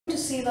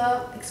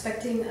SEALA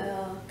expecting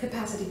a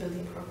capacity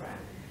building program,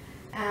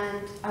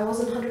 and I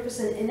wasn't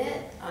 100% in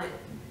it,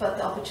 but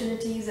the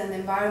opportunities and the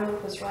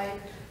environment was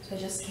right, so I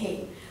just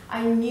came.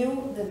 I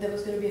knew that there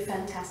was going to be a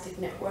fantastic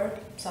network,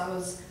 so I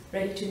was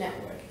ready to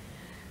network.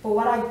 But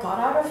what I got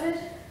out of it,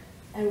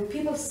 and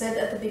people said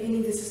at the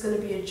beginning this is going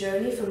to be a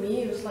journey, for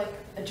me it was like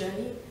a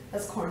journey,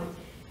 that's corny.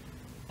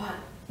 But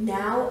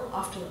now,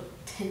 after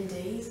 10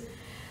 days,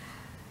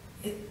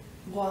 it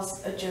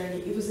was a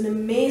journey. It was an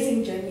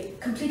amazing journey,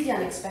 completely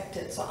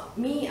unexpected. So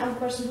me, I'm a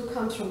person who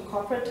comes from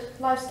corporate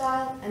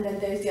lifestyle, and then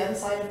there's the other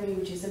side of me,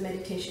 which is the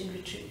meditation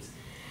retreats,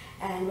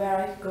 and where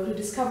I go to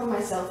discover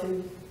myself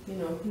and, you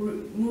know,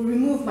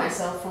 remove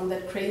myself from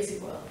that crazy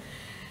world.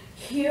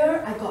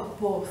 Here I got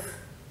both,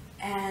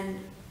 and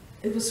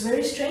it was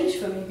very strange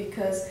for me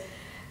because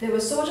there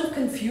was so much of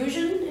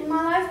confusion in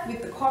my life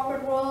with the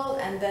corporate world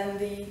and then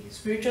the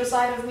spiritual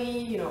side of me,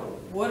 you know,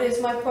 what is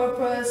my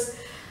purpose?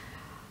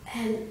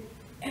 And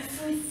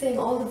everything,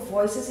 all the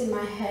voices in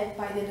my head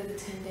by the end of the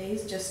 10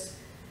 days just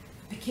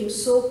became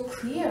so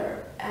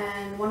clear.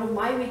 And one of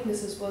my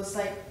weaknesses was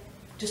like,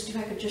 just if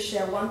I could just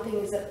share one thing,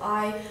 is that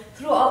I,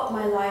 throughout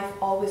my life,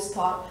 always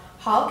thought,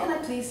 how can I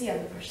please the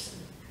other person?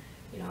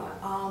 You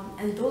know,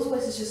 and those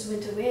voices just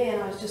went away,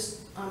 and I was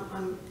just,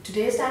 I'm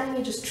today standing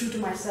here just true to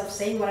myself,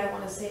 saying what I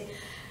want to say,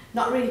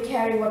 not really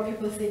caring what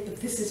people think, but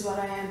this is what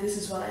I am, this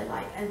is what I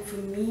like. And for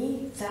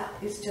me, that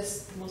is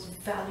just the most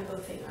valuable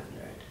thing I've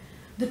learned.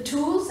 The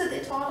tools that they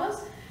taught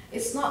us,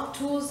 it's not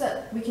tools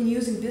that we can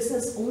use in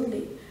business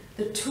only.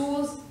 The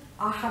tools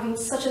are having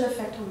such an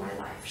effect on my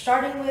life.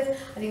 Starting with,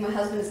 I think my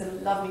husband is going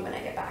to love me when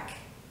I get back,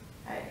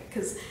 right?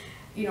 Because,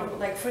 you know,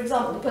 like for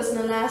example, the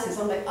personal analysis,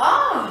 I'm like,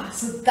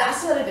 so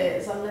that's what it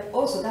is. I'm like,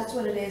 oh, so that's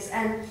what it is.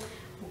 And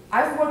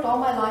I've worked all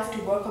my life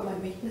to work on my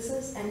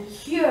weaknesses, and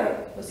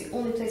here was the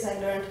only place I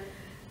learned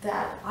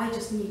that I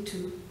just need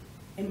to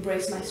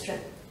embrace my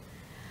strength.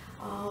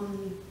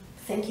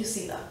 Thank you,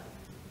 SEALA.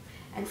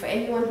 And for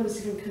anyone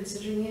who's even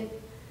considering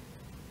it,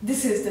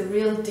 this is the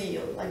real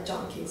deal, like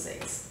John King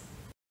says.